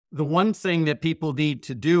the one thing that people need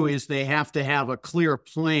to do is they have to have a clear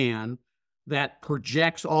plan that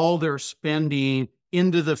projects all their spending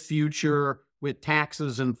into the future with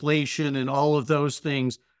taxes, inflation, and all of those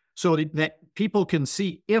things so that people can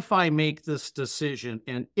see, if I make this decision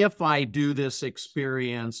and if I do this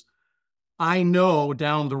experience, I know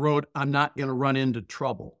down the road I'm not going to run into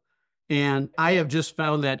trouble. And I have just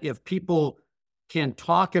found that if people can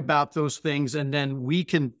talk about those things and then we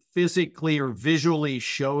can physically or visually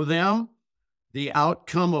show them the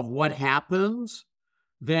outcome of what happens,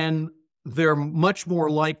 then they're much more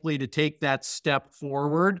likely to take that step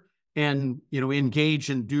forward and, engage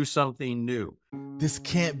and do something new. This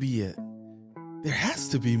can't be it. There has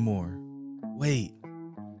to be more. Wait,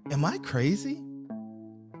 am I crazy?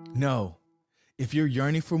 No. If you're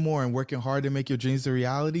yearning for more and working hard to make your dreams a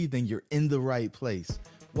reality, then you're in the right place.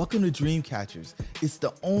 Welcome to Dream Catchers. It's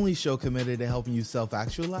the only show committed to helping you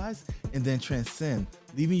self-actualize and then transcend,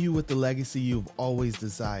 leaving you with the legacy you've always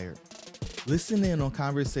desired. Listen in on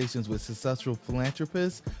conversations with successful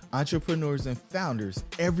philanthropists, entrepreneurs, and founders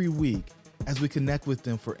every week as we connect with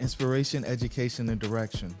them for inspiration, education, and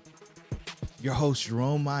direction. Your host,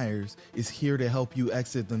 Jerome Myers, is here to help you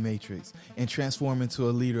exit the matrix and transform into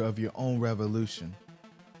a leader of your own revolution.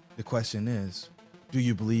 The question is, do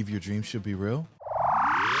you believe your dreams should be real?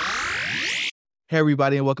 Hey,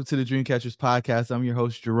 everybody, and welcome to the Dream Catchers podcast. I'm your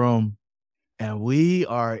host, Jerome, and we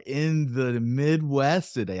are in the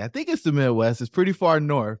Midwest today. I think it's the Midwest. It's pretty far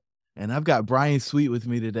north, and I've got Bryan Sweet with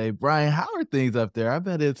me today. Bryan, how are things up there? I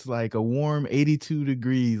bet it's like a warm 82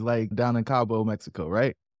 degrees, like down in Cabo, Mexico,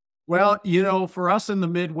 right? Well, for us in the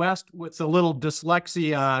Midwest, with a little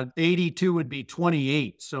dyslexia, 82 would be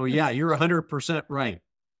 28. So yeah, you're 100% right.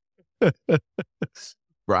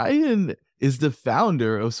 Bryan is the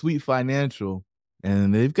founder of Sweet Financial,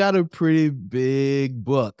 and they've got a pretty big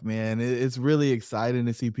book, man. It's really exciting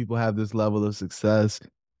to see people have this level of success.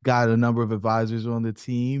 Got a number of advisors on the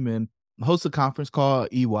team and hosts a conference called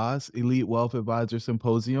EWAS, Elite Wealth Advisor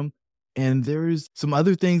Symposium. And there's some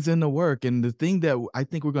other things in the work. And the thing that I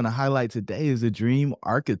think we're going to highlight today is a dream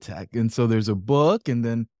architect. And so there's a book, and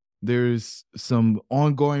then there's some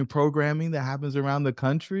ongoing programming that happens around the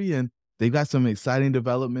country. And they've got some exciting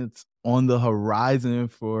developments on the horizon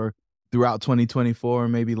for throughout 2024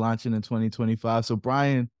 and maybe launching in 2025. So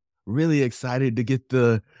Bryan, really excited to get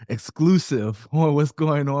the exclusive on what's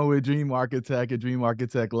going on with Dream Architect and Dream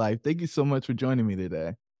Architect Life. Thank you so much for joining me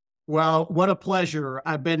today. Well, what a pleasure.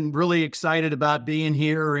 I've been really excited about being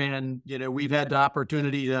here, and, we've had the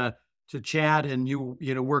opportunity to chat, and you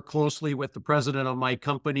work closely with the president of my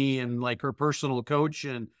company and like her personal coach.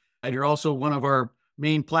 And you're also one of our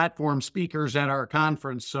main platform speakers at our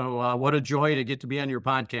conference. So what a joy to get to be on your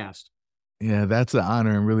podcast. Yeah, that's an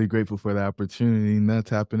honor. I'm really grateful for the opportunity. And that's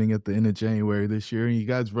happening at the end of January this year. And you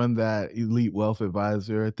guys run that Elite Wealth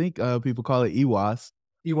Advisor. I think people call it EWAS.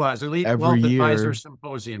 EWAS, Elite every Wealth year. Advisor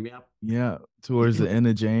Symposium. Yeah. Yeah, towards the end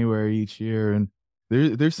of January each year. And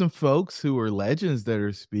there's some folks who are legends that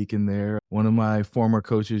are speaking there. One of my former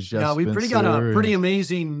coaches, Jeff Yeah, we've Spencer, got a pretty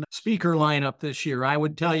amazing speaker lineup this year. I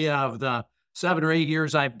would tell you, of the 7 or 8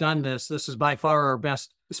 years I've done this is by far our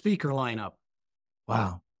best speaker lineup.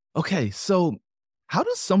 Wow. Okay, so how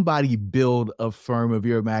does somebody build a firm of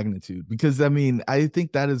your magnitude? Because, I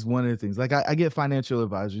think that is one of the things. Like, I get financial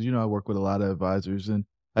advisors. I work with a lot of advisors, and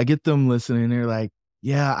I get them listening. They're like,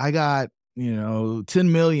 yeah, I got,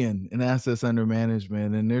 10 million in assets under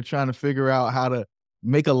management, and they're trying to figure out how to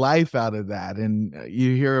make a life out of that. And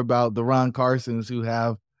you hear about the Ron Carsons who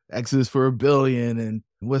have exits for $1 billion. And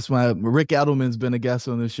Rick Edelman's been a guest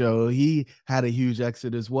on the show. He had a huge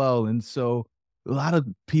exit as well. And so a lot of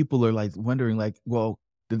people are like wondering, like, well,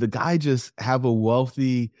 did the guy just have a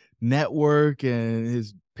wealthy network and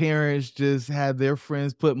his parents just had their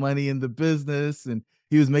friends put money in the business and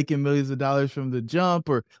he was making millions of dollars from the jump?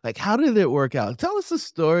 Or like, how did it work out? Tell us the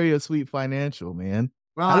story of Sweet Financial, man.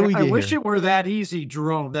 Well, I wish it were that easy,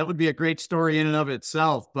 Jerome. That would be a great story in and of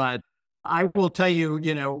itself. But I will tell you,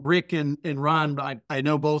 Rick and Ron, I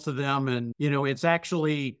know both of them. And, it's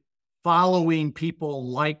actually following people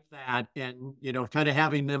like that and, kind of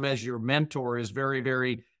having them as your mentor is very,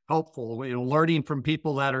 very helpful. Learning from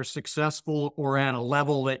people that are successful or at a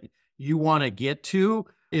level that you want to get to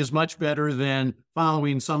is much better than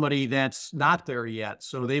following somebody that's not there yet.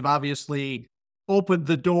 So they've obviously opened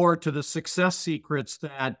the door to the success secrets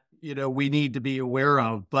that, we need to be aware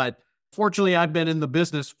of. But fortunately, I've been in the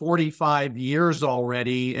business 45 years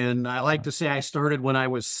already. And I like to say I started when I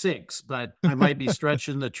was 6, but I might be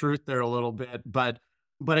stretching the truth there a little bit. But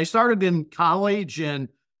I started in college, and,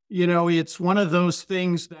 it's one of those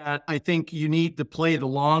things that I think you need to play the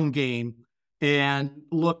long game. and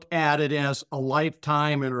look at it as a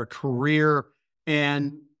lifetime or a career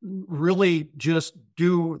and really just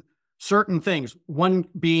do certain things. One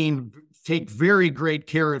being take very great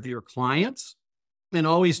care of your clients and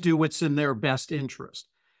always do what's in their best interest.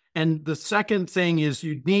 And the second thing is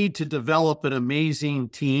you need to develop an amazing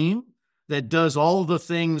team that does all the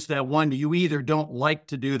things that one, you either don't like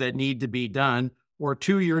to do that need to be done, or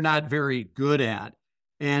two, you're not very good at,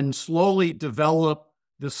 and slowly develop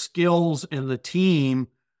the skills and the team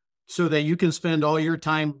so that you can spend all your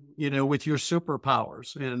time, with your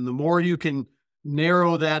superpowers. And the more you can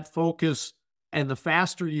narrow that focus and the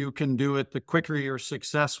faster you can do it, the quicker your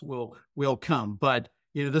success will come. But,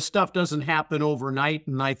 this stuff doesn't happen overnight.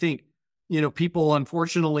 And I think, people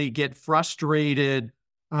unfortunately get frustrated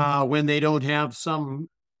when they don't have some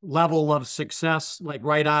level of success, like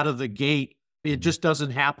right out of the gate. It just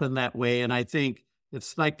doesn't happen that way. And I think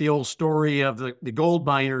it's like the old story of the gold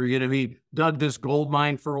miner. He dug this gold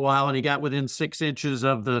mine for a while and he got within 6 inches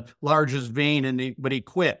of the largest vein, but he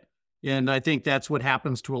quit. And I think that's what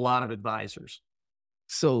happens to a lot of advisors.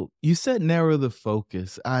 So you said narrow the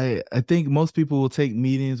focus. I think most people will take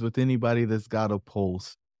meetings with anybody that's got a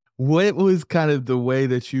pulse. What was kind of the way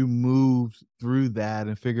that you moved through that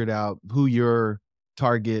and figured out who your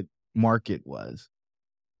target market was?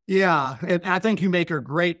 Yeah, and I think you make a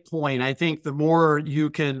great point. I think the more you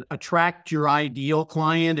can attract your ideal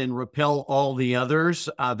client and repel all the others,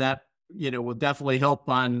 that will definitely help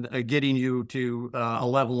on getting you to a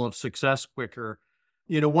level of success quicker.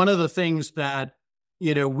 One of the things that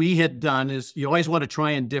we had done is you always want to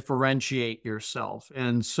try and differentiate yourself,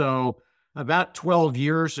 and so about 12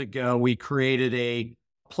 years ago, we created a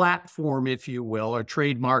platform, if you will, a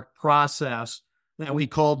trademark process that we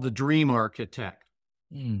called the Dream Architect.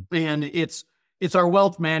 Mm, And it's our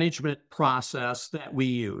wealth management process that we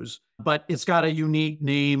use, but it's got a unique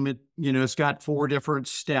name. It's got 4 different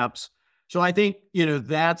steps. So I think,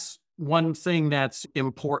 that's one thing that's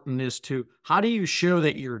important is to how do you show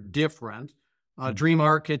that you're different? mm, Dream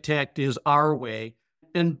Architect is our way.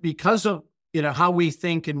 And because of, how we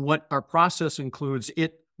think and what our process includes,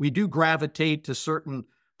 we do gravitate to certain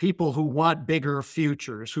people who want bigger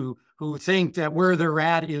futures, who think that where they're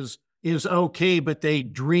at is okay, but they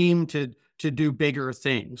dream to do bigger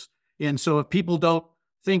things. And so if people don't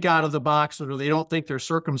think out of the box or they don't think their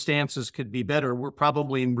circumstances could be better, we're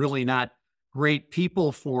probably really not great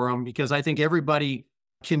people for them, because I think everybody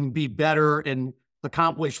can be better and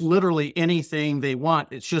accomplish literally anything they want.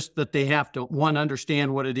 It's just that they have to, one,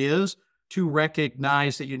 understand what it is, two,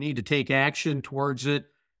 recognize that you need to take action towards it,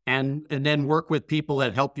 and then work with people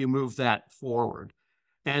that help you move that forward.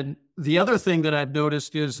 And the other thing that I've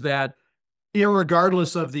noticed is that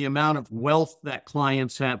irregardless of the amount of wealth that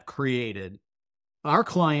clients have created, our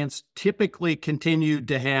clients typically continued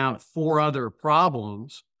to have 4 other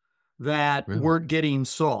problems that really? weren't getting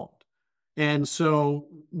solved. And so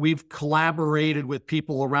we've collaborated with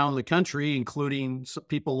people around the country, including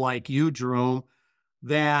people like you, Jerome,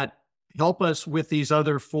 that help us with these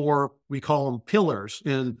other 4, we call them pillars.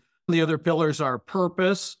 And the other pillars are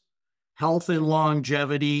purpose, health and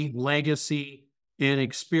longevity, legacy, and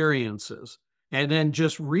experiences. And then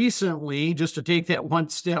just recently, just to take that one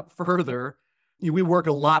step further, we work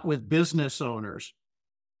a lot with business owners.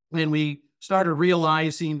 And we started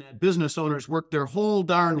realizing that business owners work their whole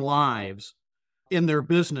darn lives in their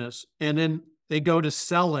business, and then they go to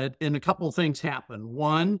sell it, and a couple of things happen.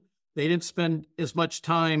 One, they didn't spend as much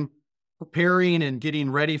time preparing and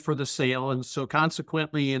getting ready for the sale. And so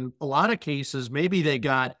consequently, in a lot of cases, maybe they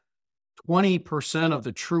got 20% of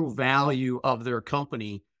the true value of their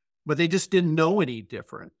company, but they just didn't know any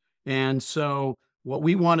different. And so what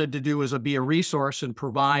we wanted to do is be a resource and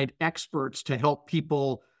provide experts to help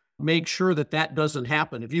people make sure that that doesn't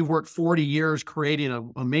happen. If you've worked 40 years creating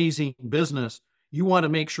an amazing business, you want to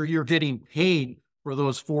make sure you're getting paid for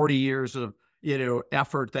those 40 years of,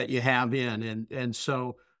 effort that you have in. And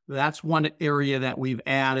so that's one area that we've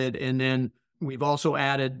added. And then we've also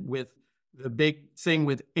added with the big thing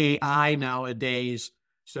with AI nowadays.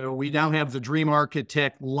 So we now have the Dream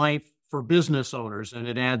Architect Life for business owners, and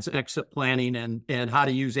it adds exit planning and how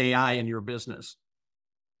to use AI in your business.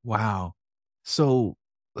 Wow. So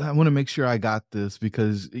I want to make sure I got this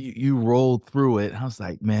because you rolled through it. I was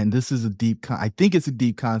like, man, this is a deep, I think it's a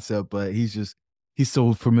deep concept, but he's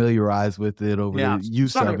so familiarized with it over Yeah. the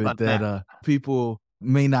use Sorry of it about that that. people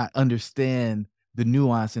may not understand the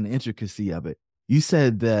nuance and the intricacy of it. You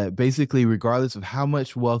said that basically, regardless of how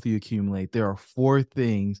much wealth you accumulate, there are 4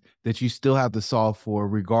 things that you still have to solve for,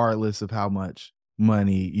 regardless of how much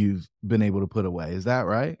money you've been able to put away. Is that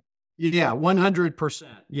right? Yeah, 100%.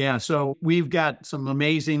 Yeah. So we've got some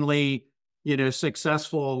amazingly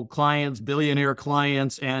successful clients, billionaire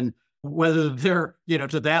clients, and whether they're,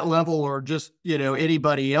 to that level or just,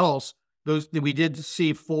 anybody else, we did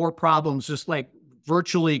see four problems just like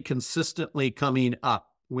virtually consistently coming up,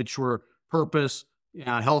 which were purpose,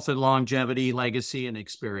 health and longevity, legacy, and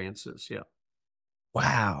experiences. Yeah.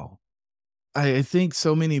 Wow. I think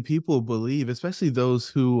so many people believe, especially those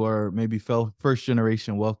who are maybe first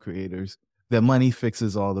generation wealth creators, that money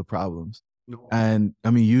fixes all the problems. No. And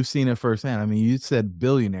I mean, you've seen it firsthand. I mean, you said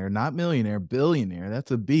billionaire, not millionaire, billionaire.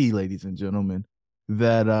 That's a B, ladies and gentlemen,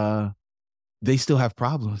 that they still have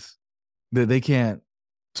problems that they can't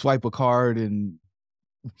swipe a card and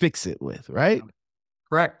fix it with, right? No.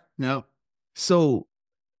 Correct. No. So,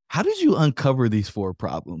 how did you uncover these four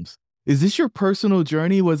problems? Is this your personal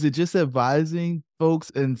journey? Was it just advising folks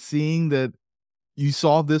and seeing that you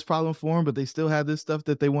solved this problem for them, but they still had this stuff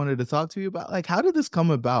that they wanted to talk to you about? Like, how did this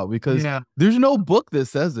come about? Because Yeah. there's no book that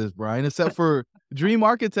says this, Bryan, except for Dream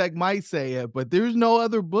Architect might say it, but there's no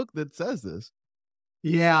other book that says this.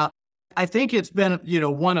 Yeah. I think it's been,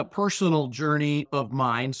 a personal journey of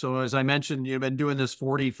mine. So as I mentioned, you've been doing this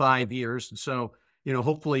 45 years. And so,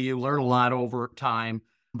 hopefully you learn a lot over time,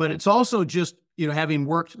 but it's also just, having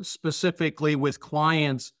worked specifically with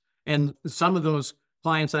clients, and some of those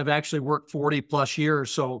clients I've actually worked 40 plus years.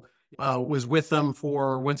 So was with them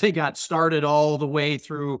for when they got started all the way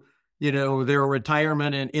through, their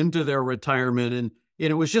retirement and into their retirement. And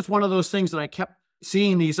it was just one of those things that I kept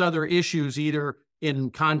seeing these other issues, either in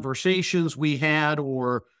conversations we had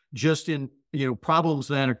or just in, problems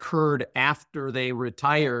that occurred after they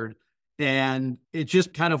retired. And it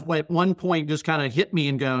just kind of at one point just kind of hit me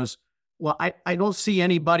and goes, well, I don't see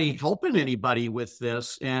anybody helping anybody with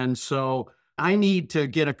this. And so I need to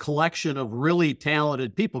get a collection of really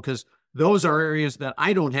talented people, because those are areas that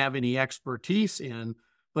I don't have any expertise in.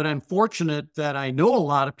 But I'm fortunate that I know a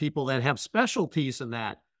lot of people that have specialties in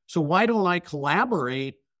that. So why don't I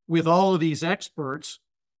collaborate with all of these experts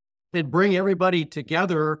and bring everybody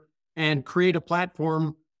together and create a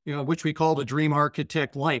platform, which we call the Dream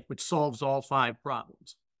Architect Life, which solves all five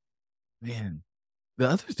problems. Man, the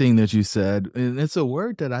other thing that you said, and it's a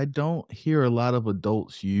word that I don't hear a lot of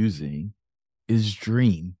adults using, is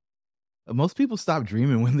dream. Most people stop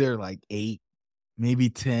dreaming when they're like 8, maybe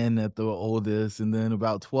 10 at the oldest, and then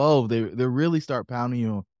about 12, they really start pounding you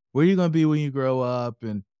on where you gonna be when you grow up,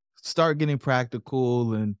 and start getting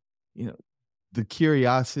practical, and you know, the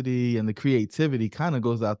curiosity and the creativity kind of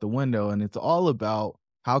goes out the window, and it's all about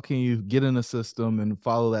how can you get in a system and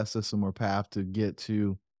follow that system or path to get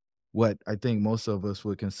to what I think most of us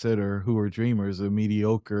would consider, who are dreamers, a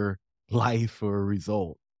mediocre life or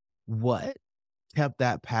result. What kept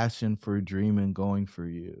that passion for dreaming going for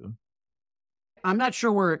you? I'm not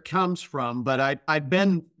sure where it comes from, but I've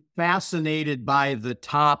been fascinated by the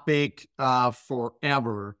topic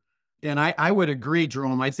forever. And I would agree,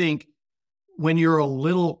 Jerome. I think when you're a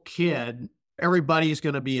little kid, everybody's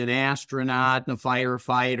going to be an astronaut and a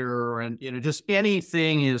firefighter, and just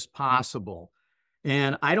anything is possible.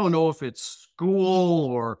 And I don't know if it's school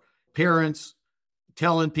or parents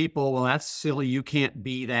telling people, well, that's silly, you can't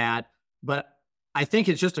be that. But I think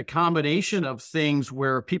it's just a combination of things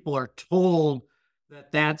where people are told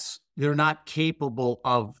that they're not capable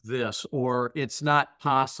of this, or it's not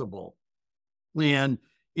possible. And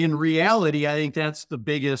in reality, I think that's the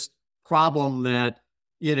biggest problem that,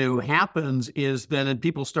 happens, is then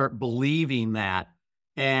people start believing that.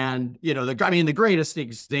 And, the greatest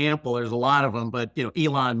example, there's a lot of them, but,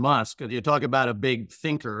 Elon Musk, you talk about a big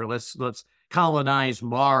thinker, let's colonize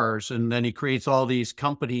Mars. And then he creates all these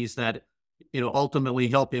companies that, ultimately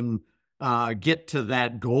help him get to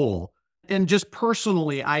that goal. And just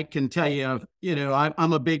personally, I can tell you,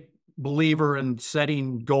 I'm a big believer in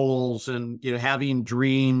setting goals and, having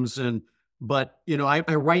dreams. But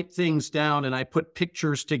I write things down and I put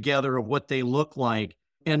pictures together of what they look like.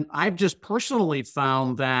 And I've just personally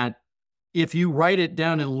found that if you write it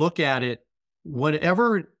down and look at it,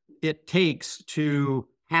 whatever it takes to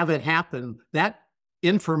have it happen, that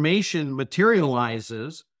information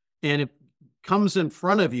materializes and it comes in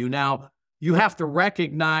front of you. Now, you have to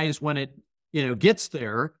recognize when it, gets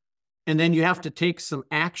there, and then you have to take some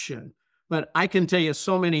action. But I can tell you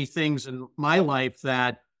so many things in my life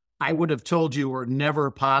that I would have told you were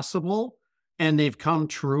never possible, and they've come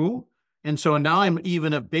true. And so now I'm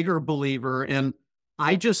even a bigger believer. And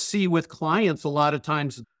I just see with clients a lot of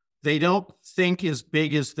times they don't think as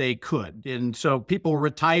big as they could. And so people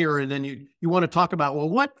retire, and then you want to talk about, well,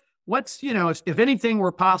 what's, if anything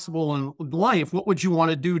were possible in life, what would you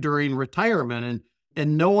want to do during retirement?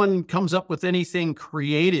 And no one comes up with anything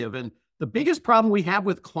creative. And the biggest problem we have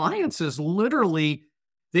with clients is literally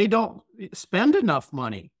they don't spend enough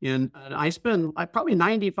money. And I spend probably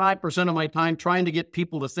 95% of my time trying to get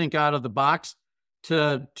people to think out of the box,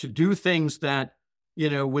 to do things that,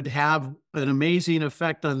 would have an amazing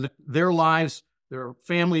effect on their lives, their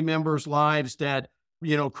family members' lives, that,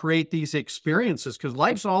 create these experiences, because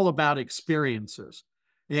life's all about experiences.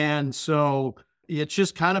 And so it's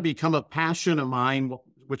just kind of become a passion of mine,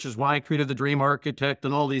 which is why I created the Dream Architect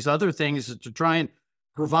and all these other things, is to try and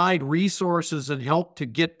provide resources and help to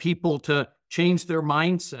get people to change their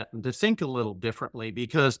mindset and to think a little differently.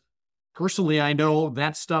 Because personally, I know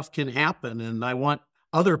that stuff can happen, and I want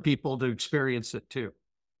other people to experience it too.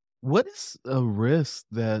 What is a risk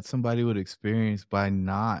that somebody would experience by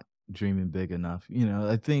not dreaming big enough?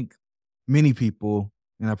 I think many people,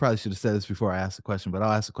 and I probably should have said this before I asked the question, but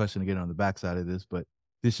I'll ask the question again on the backside of this, but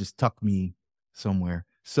this just tucked me somewhere.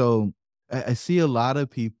 So I see a lot of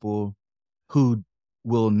people who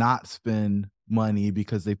will not spend money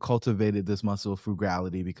because they've cultivated this muscle of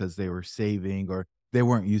frugality because they were saving or they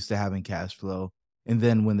weren't used to having cash flow. And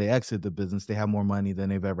then when they exit the business, they have more money than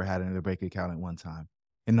they've ever had in their bank account at one time.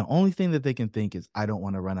 And the only thing that they can think is, I don't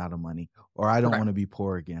want to run out of money or I don't Right. want to be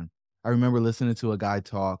poor again. I remember listening to a guy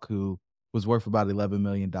talk who was worth about $11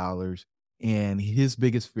 million, and his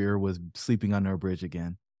biggest fear was sleeping under a bridge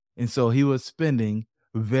again. And so he was spending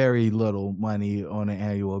very little money on an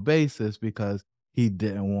annual basis because he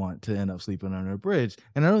didn't want to end up sleeping under a bridge.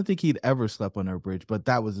 And I don't think he'd ever slept under a bridge, but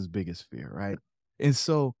that was his biggest fear, right? And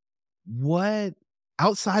so, what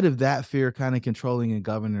outside of that fear kind of controlling and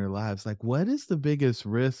governing their lives, like what is the biggest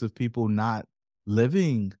risk of people not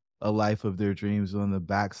living a life of their dreams on the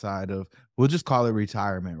backside of, we'll just call it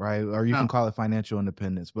retirement, right? Or you can Yeah. call it financial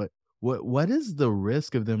independence, but what is the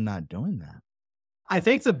risk of them not doing that? I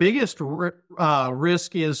think the biggest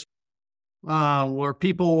risk is where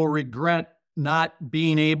people will regret not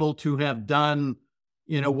being able to have done,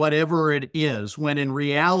 whatever it is, when in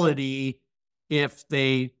reality, if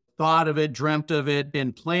they thought of it, dreamt of it,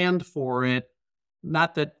 and planned for it,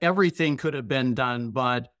 not that everything could have been done,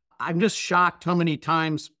 but I'm just shocked how many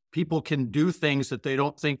times people can do things that they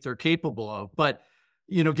don't think they're capable of. But,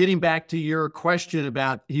 getting back to your question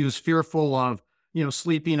about he was fearful of,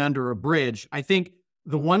 sleeping under a bridge, I think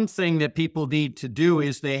the one thing that people need to do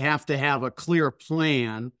is they have to have a clear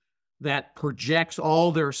plan that projects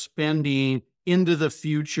all their spending into the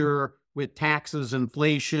future with taxes,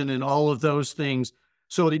 inflation, and all of those things,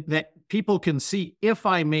 so that people can see, if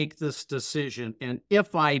I make this decision and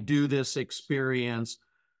if I do this experience,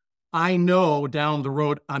 I know down the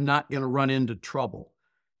road I'm not going to run into trouble.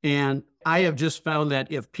 And I have just found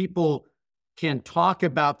that if people can talk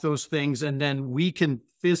about those things and then we can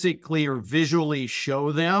physically or visually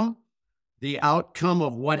show them the outcome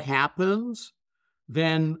of what happens,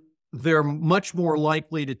 then they're much more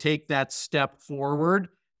likely to take that step forward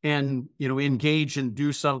and, engage and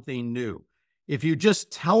do something new. If you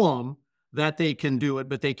just tell them that they can do it,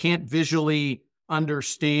 but they can't visually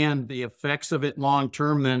understand the effects of it long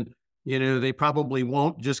term, then, they probably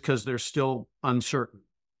won't, just because they're still uncertain.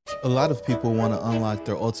 A lot of people want to unlock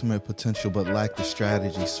their ultimate potential but lack the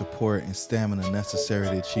strategy, support, and stamina necessary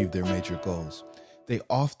to achieve their major goals. They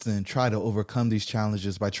often try to overcome these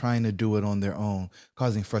challenges by trying to do it on their own,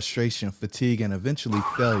 causing frustration, fatigue, and eventually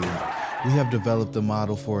failure. We have developed a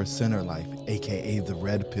model for a center life, aka the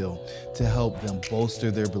red pill, to help them bolster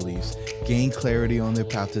their beliefs, gain clarity on their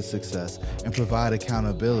path to success, and provide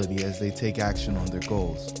accountability as they take action on their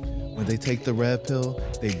goals. When they take the red pill,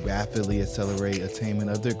 they rapidly accelerate attainment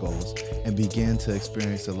of their goals and begin to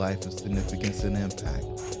experience a life of significance and impact.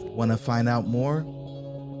 Want to find out more?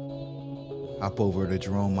 Hop over to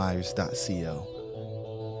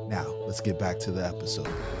jeromemyers.co. Now, let's get back to the episode.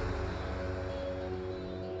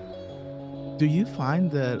 Do you find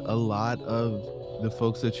that a lot of the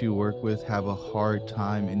folks that you work with have a hard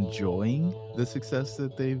time enjoying the success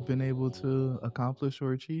that they've been able to accomplish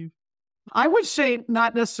or achieve? I would say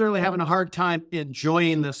not necessarily having a hard time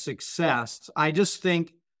enjoying the success. I just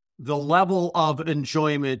think the level of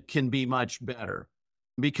enjoyment can be much better,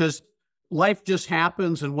 because life just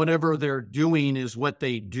happens and whatever they're doing is what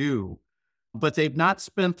they do. But they've not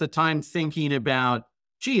spent the time thinking about,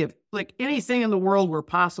 gee, if like anything in the world were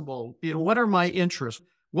possible, what are my interests?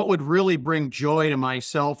 What would really bring joy to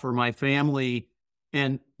myself or my family?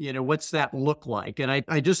 And, what's that look like? And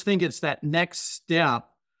I just think it's that next step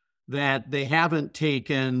that they haven't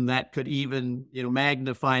taken that could even,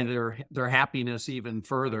 magnify their happiness even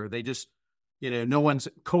further. They just, no one's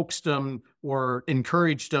coaxed them or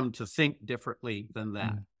encouraged them to think differently than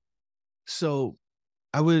that. Mm. So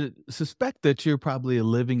I would suspect that you're probably a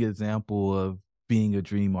living example of being a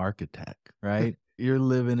dream architect, right? you're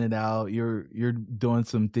living it out. You're doing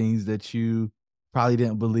some things that you probably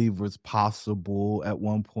didn't believe was possible at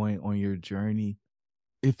one point on your journey.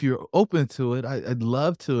 If you're open to it, I'd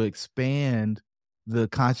love to expand the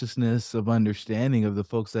consciousness of understanding of the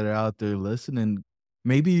folks that are out there listening.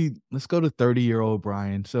 Maybe let's go to 30-year-old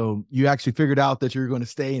Bryan. So you actually figured out that you're gonna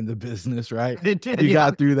stay in the business, right? It did, You yeah.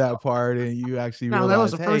 got through that part and you actually Now that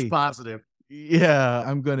was realized, the first "Hey, positive. yeah,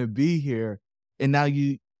 I'm gonna be here." And now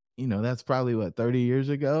that's probably what, 30 years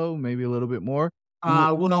ago, maybe a little bit more?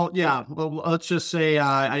 W Well, no, yeah. Well, let's just say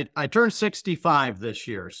I turned 65 this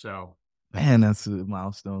year, so Man, that's a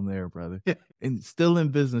milestone there, brother. And still in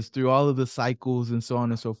business through all of the cycles and so on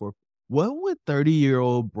and so forth. What would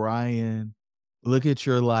 30-year-old Bryan look at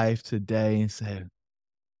your life today and say,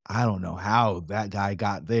 "I don't know how that guy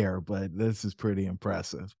got there, but this is pretty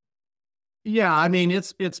impressive." yeah. I mean,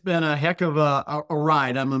 it's been a heck of a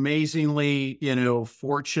ride. I'm amazingly,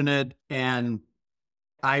 fortunate, and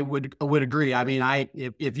I would agree. I mean, I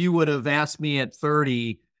if you would have asked me at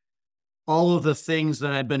 30, all of the things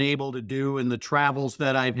that I've been able to do and the travels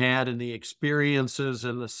that I've had and the experiences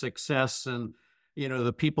and the success and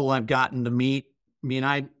the people I've gotten to meet. I mean,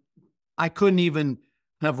 I couldn't even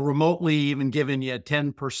have remotely even given you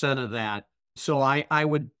 10% of that. So I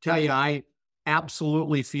would tell you, I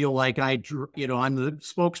absolutely feel like I'm the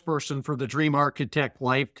spokesperson for the Dream Architect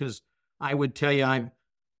life, because I would tell you I've,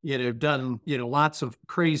 done, lots of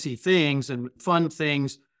crazy things and fun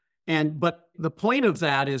things. But the point of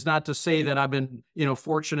that is not to say that I've been,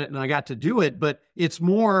 fortunate and I got to do it, but it's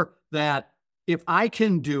more that if I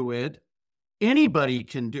can do it, anybody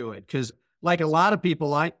can do it. Because like a lot of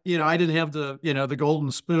people, I didn't have the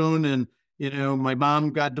golden spoon, and my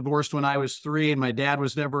mom got divorced when I was 3 and my dad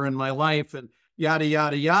was never in my life, and yada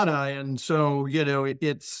yada yada. And so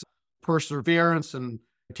it's perseverance and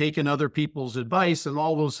taking other people's advice and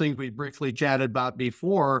all those things we briefly chatted about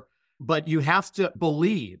before. But you have to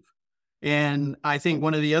believe. And I think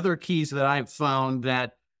one of the other keys that I've found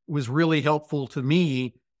that was really helpful to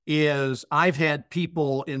me is I've had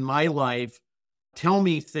people in my life tell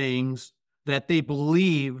me things that they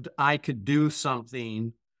believed I could do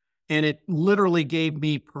something. And it literally gave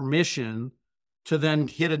me permission to then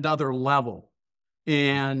hit another level.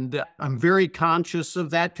 And I'm very conscious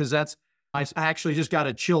of that, because I actually just got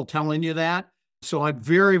a chill telling you that. So I'm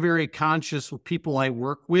very, very conscious with people I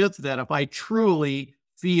work with that if I truly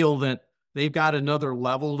feel that they've got another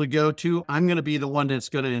level to go to, I'm going to be the one that's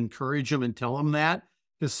going to encourage them and tell them that.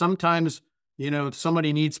 Because sometimes,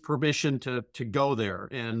 somebody needs permission to go there.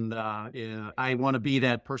 And yeah, I want to be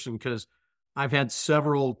that person, because I've had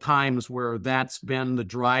several times where that's been the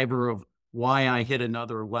driver of why I hit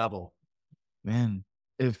another level. Man,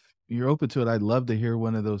 if you're open to it, I'd love to hear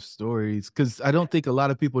one of those stories because I don't think a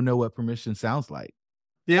lot of people know what permission sounds like.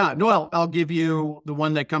 Yeah, no, I'll give you the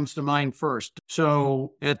one that comes to mind first.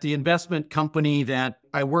 So, at the investment company that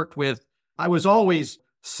I worked with, I was always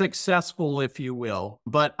successful, if you will,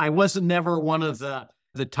 but I wasn't never one of the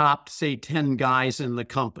top, say, 10 guys in the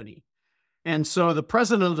company. And so the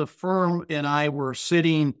president of the firm and I were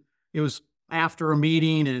sitting, it was after a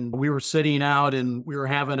meeting, and we were sitting out and we were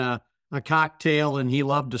having a cocktail, and he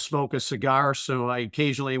loved to smoke a cigar. So I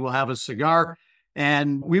occasionally will have a cigar,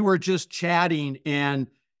 and we were just chatting. And,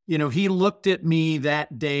 he looked at me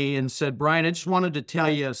that day and said, "Bryan, I just wanted to tell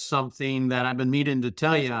you something that I've been meaning to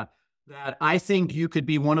tell you, that I think you could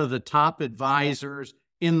be one of the top advisors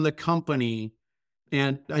in the company.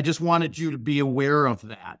 And I just wanted you to be aware of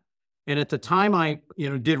that." And at the time I,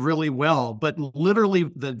 did really well, but literally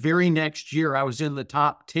the very next year I was in the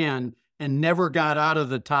top 10 and never got out of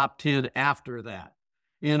the top 10 after that.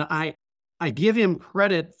 And I give him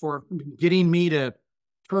credit for getting me to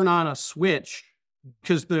turn on a switch,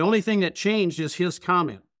 because the only thing that changed is his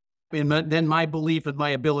comment and then my belief in my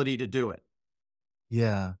ability to do it.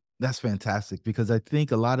 Yeah, that's fantastic because I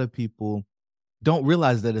think a lot of people don't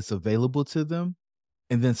realize that it's available to them,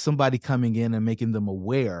 and then somebody coming in and making them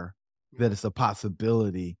aware that it's a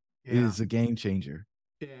possibility Yeah. is a game changer.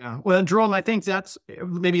 Yeah. Well, Jerome, I think that's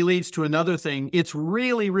maybe leads to another thing. It's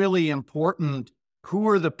really, really important who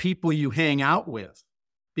are the people you hang out with,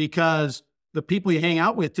 because the people you hang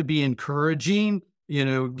out with to be encouraging,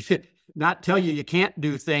 not tell you you can't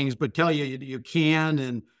do things, but tell you you can.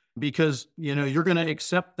 And because, you're going to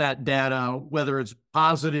accept that data, whether it's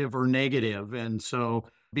positive or negative. And so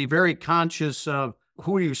be very conscious of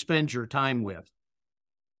who you spend your time with.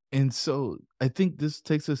 And so I think this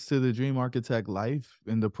takes us to the Dream Architect life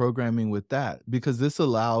and the programming with that, because this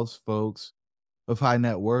allows folks of high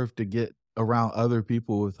net worth to get around other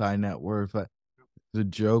people with high net worth. The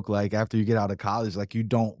joke, like after you get out of college, like you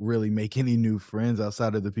don't really make any new friends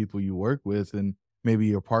outside of the people you work with. And maybe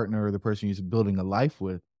your partner or the person you're building a life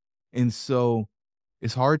with. And so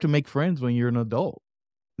it's hard to make friends when you're an adult.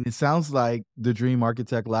 And it sounds like the Dream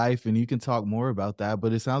Architect Life, and you can talk more about that,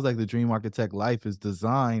 but it sounds like the Dream Architect Life is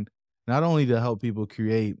designed not only to help people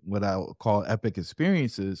create what I would call epic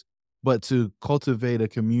experiences, but to cultivate a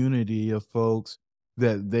community of folks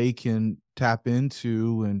that they can tap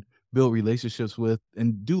into and build relationships with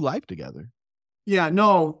and do life together. Yeah,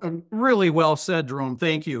 no, really well said, Jerome.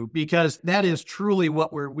 Thank you, because that is truly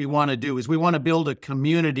what we want to do is we want to build a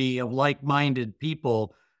community of like-minded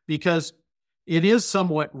people because it is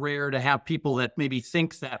somewhat rare to have people that maybe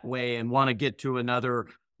think that way and want to get to another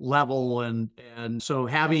level. And so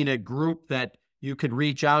having a group that you could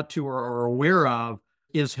reach out to or are aware of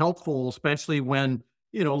is helpful, especially when,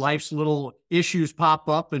 life's little issues pop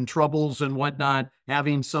up and troubles and whatnot.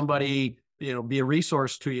 Having somebody be a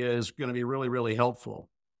resource to you is going to be really, really helpful.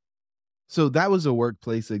 So that was a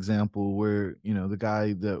workplace example where, the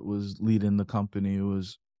guy that was leading the company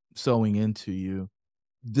was sewing into you.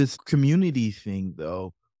 This community thing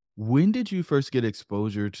though, when did you first get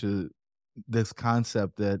exposure to this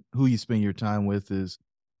concept that who you spend your time with is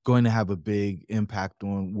going to have a big impact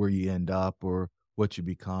on where you end up or what you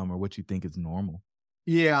become or what you think is normal?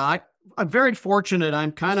 Yeah, I'm very fortunate.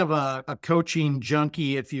 I'm kind of a coaching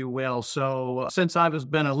junkie, if you will. So since I was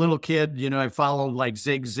been a little kid, I followed like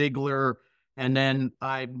Zig Ziglar, and then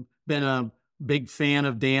I've been a big fan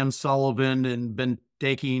of Dan Sullivan and been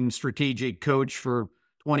taking strategic coach for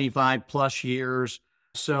 25 plus years.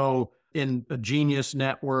 So in a Genius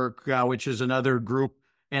Network, which is another group,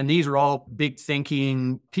 and these are all big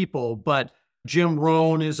thinking people, but Jim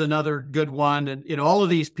Rohn is another good one. And, all of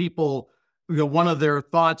these people, one of their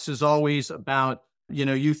thoughts is always about,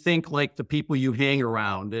 you think like the people you hang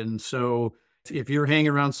around. And so if you're hanging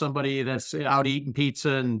around somebody that's out eating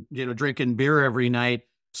pizza and, drinking beer every night,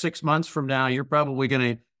 6 months from now, you're probably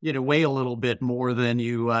going to, weigh a little bit more than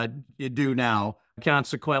you do now.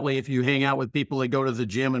 Consequently, if you hang out with people that go to the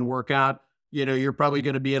gym and work out, you're probably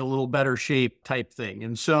going to be in a little better shape type thing.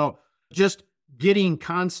 And so just getting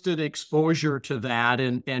constant exposure to that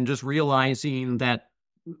and just realizing that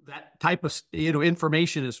type of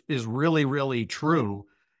information is really really true,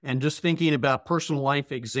 and just thinking about personal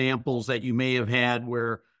life examples that you may have had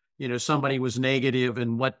where somebody was negative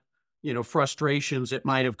and what frustrations it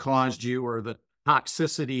might have caused you or the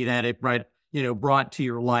toxicity that it might brought to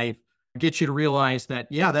your life, get you to realize that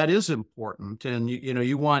yeah, that is important, and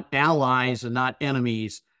you want allies and not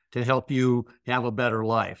enemies to help you have a better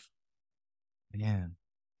life. Man,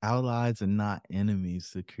 allies and not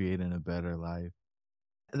enemies to creating a better life.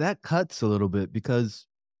 That cuts a little bit because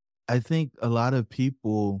I think a lot of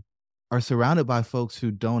people are surrounded by folks who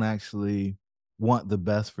don't actually want the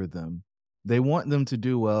best for them. They want them to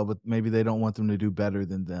do well, but maybe they don't want them to do better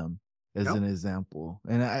than them, as Yep. an example.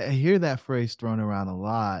 And I hear that phrase thrown around a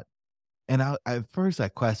lot. And at first I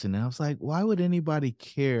questioned it. I was like, why would anybody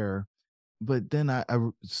care? But then I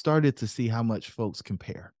started to see how much folks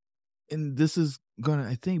compare. And this is going to,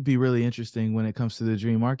 I think, be really interesting when it comes to the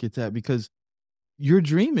dream architect because your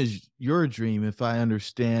dream is your dream, if I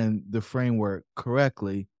understand the framework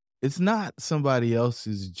correctly. It's not somebody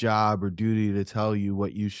else's job or duty to tell you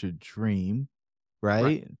what you should dream, Right.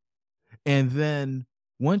 right? And then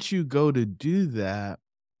once you go to do that,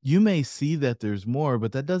 you may see that there's more,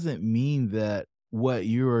 but that doesn't mean that what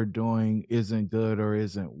you are doing isn't good or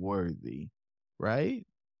isn't worthy, right?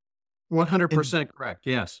 And 100% correct.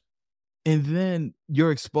 Yes. and then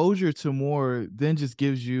your exposure to more then just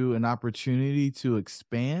gives you an opportunity to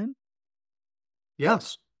expand.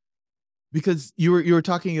 Yes. Because you were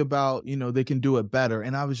talking about, they can do it better,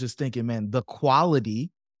 and I was just thinking, man, the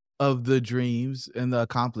quality of the dreams and the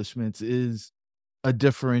accomplishments is a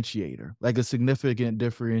differentiator, like a significant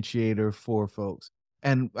differentiator for folks,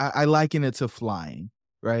 and I liken it to flying,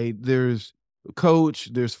 right? There's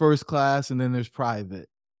coach, there's first class, and then there's private,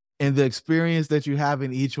 and the experience that you have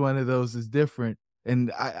in each one of those is different,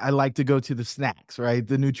 and I like to go to the snacks, right?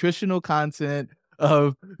 The nutritional content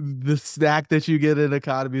of the snack that you get in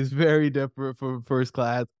economy is very different from first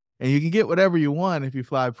class, and you can get whatever you want if you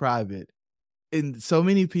fly private. And so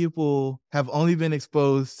many people have only been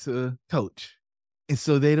exposed to coach, and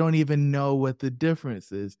so they don't even know what the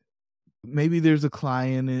difference is. Maybe there's a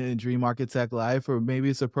client in Dream Architect Life, or maybe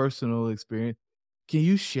it's a personal experience. Can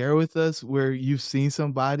you share with us where you've seen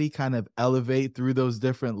somebody kind of elevate through those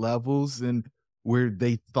different levels and where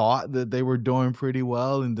they thought that they were doing pretty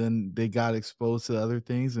well and then they got exposed to other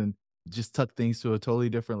things and just took things to a totally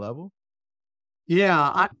different level?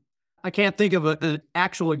 Yeah, I can't think of an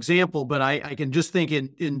actual example, but I can just think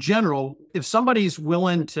in general, if somebody's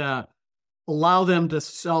willing to allow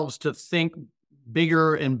themselves to think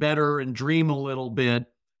bigger and better and dream a little bit.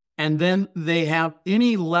 And then they have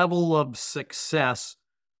any level of success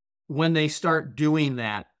when they start doing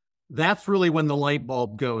that. That's really when the light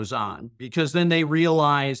bulb goes on, because then they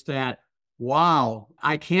realize that, wow,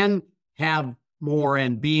 I can have more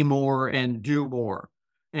and be more and do more.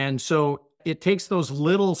 And so it takes those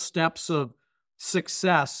little steps of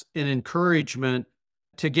success and encouragement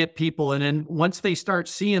to get people. And then once they start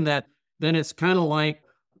seeing that, then it's kind of like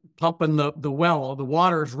pumping the well. The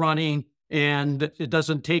water's running and it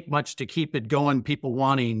doesn't take much to keep it going, people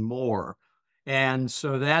wanting more. And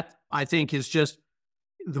so that, I think, is just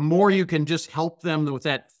the more you can just help them with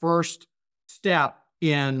that first step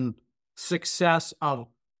in success of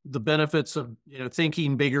the benefits of,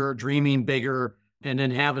 thinking bigger, dreaming bigger, and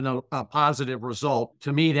then having a positive result.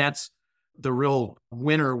 To me, that's the real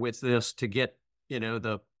winner with this, to get,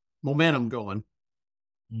 the momentum going.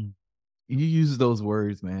 Mm. You use those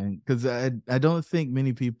words, man, because I don't think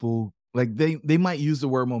many people, like, they might use the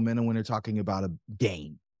word momentum when they're talking about a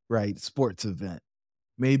game, right? Sports event.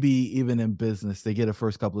 Maybe even in business, they get a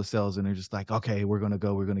first couple of sales and they're just like, okay, we're going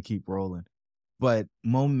to keep rolling. But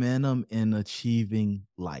momentum in achieving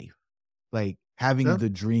life, like having Yeah. the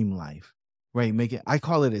dream life, right? I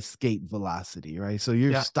call it escape velocity, right? So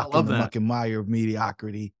you're Yeah, I stuck in love the that. muck and mire of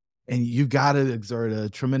mediocrity and you got to exert a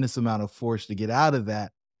tremendous amount of force to get out of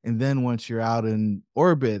that. And then once you're out in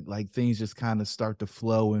orbit, like things just kind of start to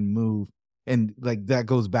flow and move. And like that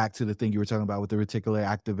goes back to the thing you were talking about with the reticular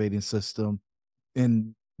activating system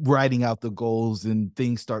and writing out the goals, and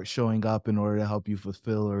things start showing up in order to help you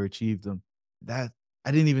fulfill or achieve them. That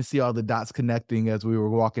I didn't even see all the dots connecting as we were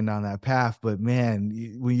walking down that path, but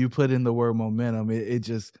man, when you put in the word momentum, it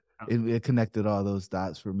just it connected all those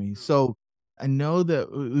dots for me. So I know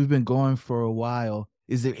that we've been going for a while.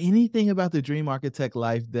 Is there anything about the Dream Architect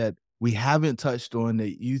life that we haven't touched on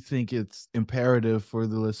that you think it's imperative for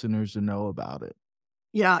the listeners to know about it?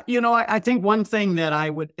 Yeah, I think one thing that I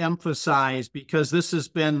would emphasize, because this has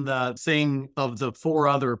been the thing of the four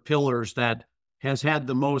other pillars that has had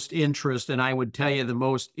the most interest, and I would tell you the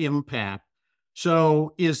most impact,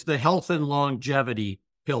 so is the health and longevity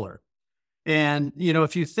pillar. And,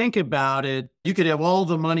 if you think about it, you could have all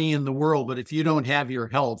the money in the world, but if you don't have your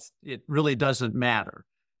health, it really doesn't matter.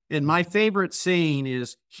 And my favorite saying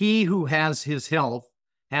is, he who has his health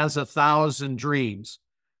has 1,000 dreams.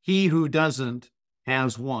 He who doesn't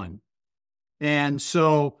has one. And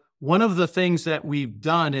so one of the things that we've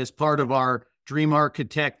done as part of our Dream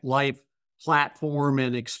Architect Life platform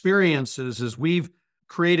and experiences is we've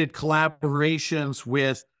created collaborations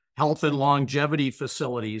with health and longevity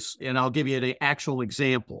facilities. And I'll give you an actual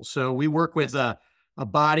example. So we work with a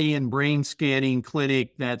body and brain scanning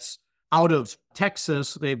clinic that's out of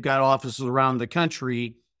Texas. They've got offices around the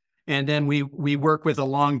country. And then we work with a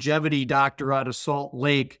longevity doctor out of Salt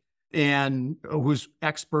Lake, and who's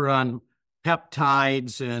expert on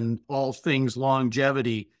peptides and all things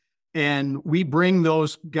longevity. And we bring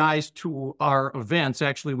those guys to our events.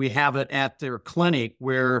 Actually, we have it at their clinic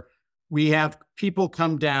where we have people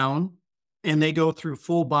come down and they go through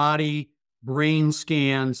full body brain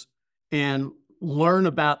scans and learn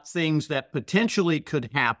about things that potentially could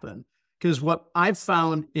happen. Because what I've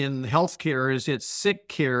found in healthcare is it's sick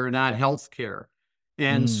care, not healthcare.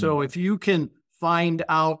 And Mm, so if you can find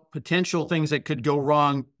out potential things that could go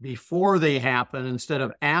wrong before they happen instead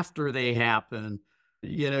of after they happen,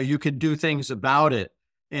 you could do things about it.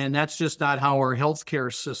 And that's just not how our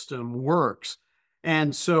healthcare system works.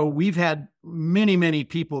 And so we've had many, many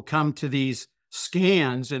people come to these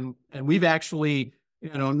scans, and we've actually,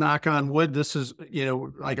 knock on wood, this is,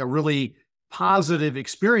 like a really positive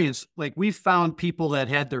experience. Like, we found people that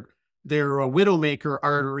had their widowmaker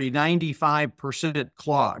artery 95%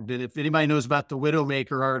 clogged. And if anybody knows about the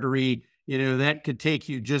widowmaker artery, that could take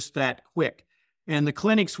you just that quick. And the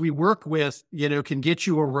clinics we work with, can get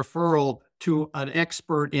you a referral to an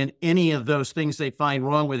expert in any of those things they find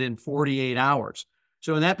wrong within 48 hours.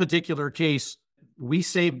 So in that particular case, we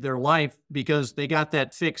saved their life because they got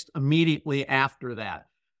that fixed immediately after that.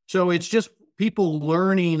 So it's just people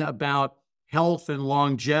learning about health and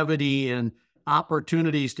longevity and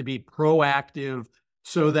opportunities to be proactive,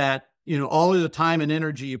 so that, all of the time and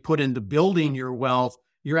energy you put into building your wealth,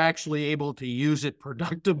 you're actually able to use it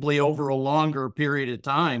productively over a longer period of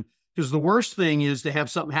time. Because the worst thing is to have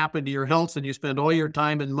something happen to your health and you spend all your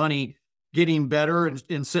time and money getting better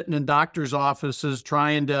and sitting in doctors' offices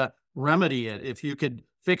trying to remedy it. If you could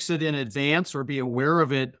fix it in advance or be aware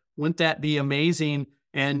of it, wouldn't that be amazing?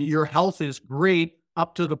 And your health is great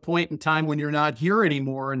up to the point in time when you're not here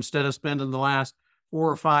anymore, instead of spending the last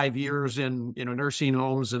 4 or 5 years in, nursing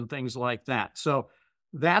homes and things like that. So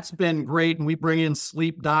that's been great. And we bring in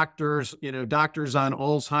sleep doctors, doctors on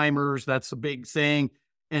Alzheimer's. That's a big thing.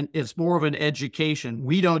 And it's more of an education.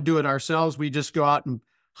 We don't do it ourselves. We just go out and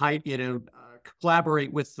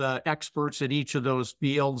collaborate with experts in each of those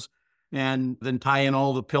fields and then tie in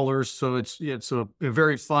all the pillars. So it's a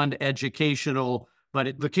very fun educational,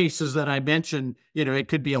 but the cases that I mentioned, it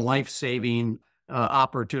could be a life-saving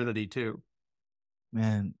opportunity too.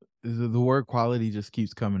 Man, the word quality just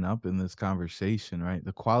keeps coming up in this conversation, right?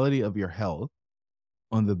 The quality of your health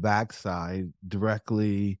on the backside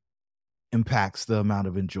directly impacts the amount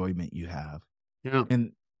of enjoyment you have. Yeah.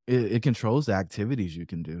 And it controls the activities you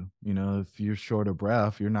can do. You know, if you're short of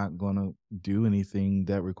breath, you're not going to do anything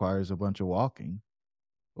that requires a bunch of walking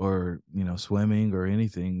or, swimming or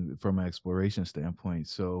anything from an exploration standpoint.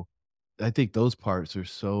 So I think those parts are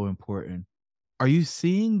so important. Are you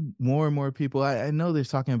seeing more and more people? I know they're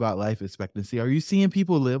talking about life expectancy. Are you seeing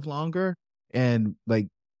people live longer? And like,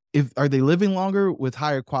 if are they living longer with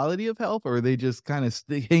higher quality of health, or are they just kind of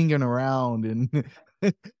hanging around and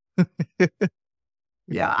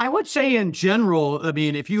Yeah, I would say in general, I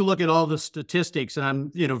mean, if you look at all the statistics, and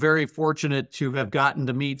I'm, very fortunate to have gotten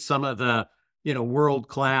to meet some of the,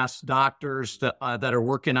 world-class doctors that are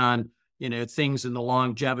working on, things in the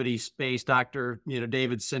longevity space, Dr.,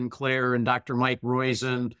 David Sinclair and Dr. Mike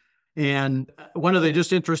Roizen. And one of the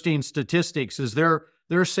just interesting statistics is they're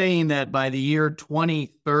saying that by the year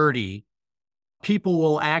 2030, people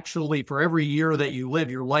will actually, for every year that you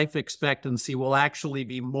live, your life expectancy will actually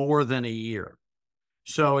be more than a year.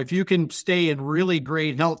 So if you can stay in really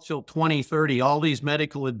great health till 2030, all these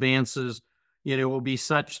medical advances, will be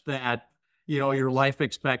such that, your life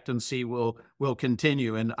expectancy will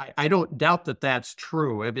continue. And I don't doubt that that's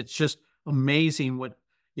true. It's just amazing what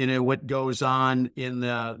goes on in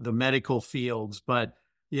the medical fields. But,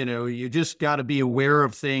 you just got to be aware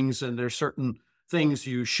of things, and there's certain things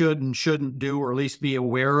you should and shouldn't do, or at least be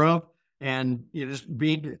aware of. And just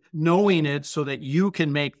be knowing it so that you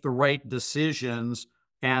can make the right decisions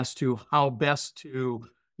as to how best to,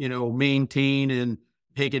 maintain and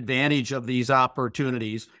take advantage of these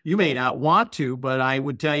opportunities. You may not want to, but I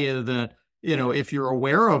would tell you that, if you're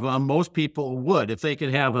aware of them, most people would. If they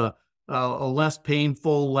could have a less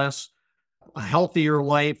painful, a healthier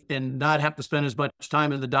life and not have to spend as much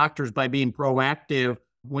time in the doctors by being proactive,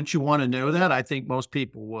 wouldn't you want to know that? I think most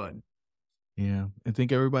people would. Yeah, I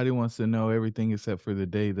think everybody wants to know everything except for the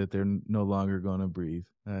day that they're no longer gonna breathe.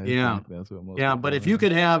 I Yeah. think that's what most Yeah. people But if you wanna know.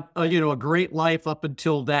 could have, a great life up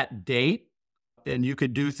until that date, and you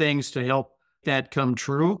could do things to help that come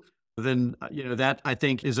true, then, that I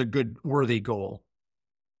think is a good, worthy goal.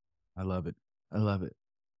 I love it. I love it.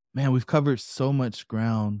 Man, we've covered so much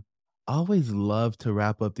ground. I always love to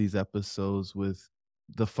wrap up these episodes with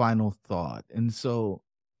the final thought. And so,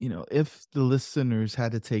 if the listeners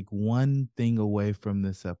had to take one thing away from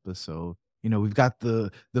this episode, we've got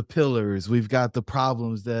the pillars, we've got the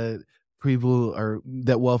problems that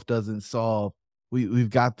that wealth doesn't solve. We've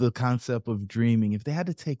got the concept of dreaming. If they had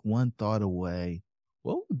to take one thought away,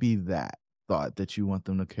 what would be that thought that you want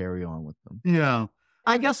them to carry on with them? Yeah.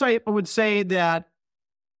 I guess I would say that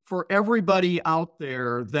for everybody out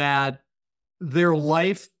there, that their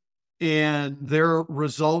life and their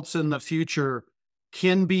results in the future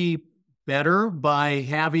can be better by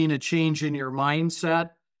having a change in your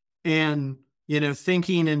mindset and,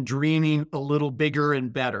 thinking and dreaming a little bigger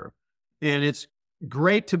and better. And it's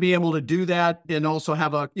great to be able to do that and also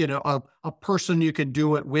have a person you can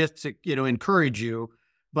do it with to, encourage you.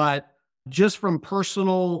 But just from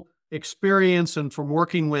personal experience and from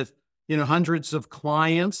working with, hundreds of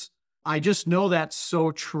clients, I just know that's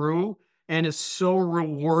so true. And it's so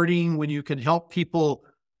rewarding when you can help people,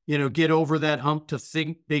 get over that hump to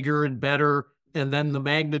think bigger and better, and then the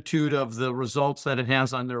magnitude of the results that it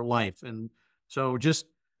has on their life. And so just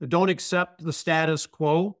don't accept the status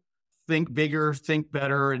quo, think bigger, think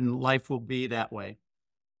better, and life will be that way.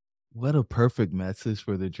 What a perfect message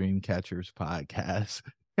for the Dream Catchers podcast.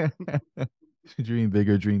 Dream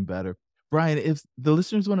bigger, dream better. Bryan, if the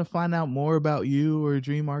listeners want to find out more about you or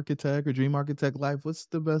Dream Architect or Dream Architect Life, what's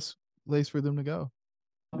the best place for them to go?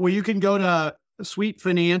 Well, you can go to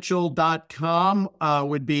sweetfinancial.com,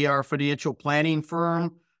 would be our financial planning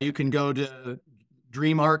firm. You can go to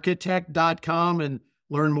dreamarchitect.com and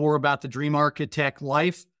learn more about the Dream Architect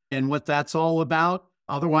Life and what that's all about.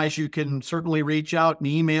 Otherwise, you can certainly reach out and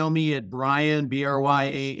email me at Bryan,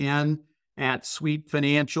 Bryan, at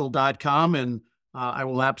sweetfinancial.com. And I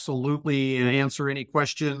will absolutely answer any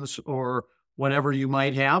questions or whatever you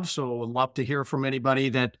might have. So I'd love to hear from anybody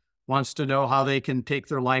that wants to know how they can take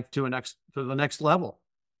their life to the next level.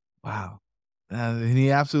 Wow. And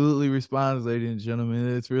he absolutely responds, ladies and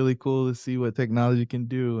gentlemen. It's really cool to see what technology can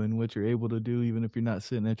do and what you're able to do, even if you're not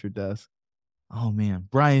sitting at your desk. Oh man,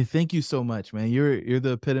 Bryan, thank you so much, man. You're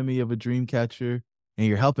the epitome of a dream catcher, and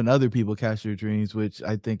you're helping other people catch their dreams, which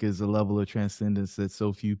I think is a level of transcendence that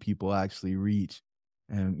so few people actually reach.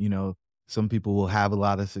 And some people will have a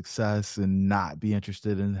lot of success and not be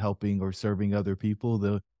interested in helping or serving other people.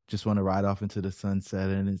 They'll just want to ride off into the sunset.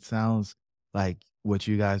 And it sounds like what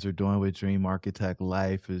you guys are doing with Dream Architect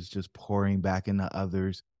Life is just pouring back into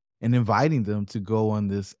others and inviting them to go on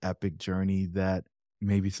this epic journey that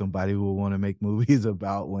maybe somebody will wanna make movies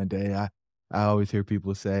about one day. I always hear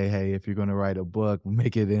people say, "Hey, if you're gonna write a book,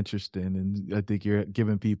 make it interesting," and I think you're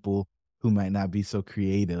giving people who might not be so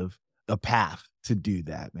creative a path to do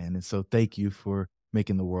that, man, and so thank you for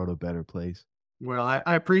making the world a better place. Well,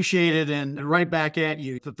 I appreciate it, and right back at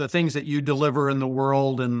you. The things that you deliver in the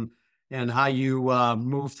world and how you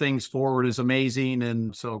move things forward is amazing.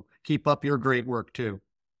 And so keep up your great work too.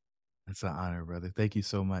 It's an honor, brother. Thank you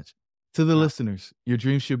so much. To the Yeah. listeners, your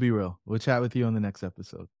dreams should be real. We'll chat with you on the next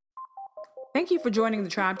episode. Thank you for joining the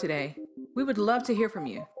tribe today. We would love to hear from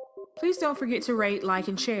you. Please don't forget to rate, like,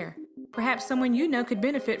 and share. Perhaps someone you know could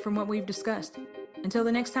benefit from what we've discussed. Until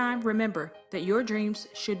the next time, remember that your dreams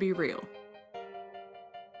should be real.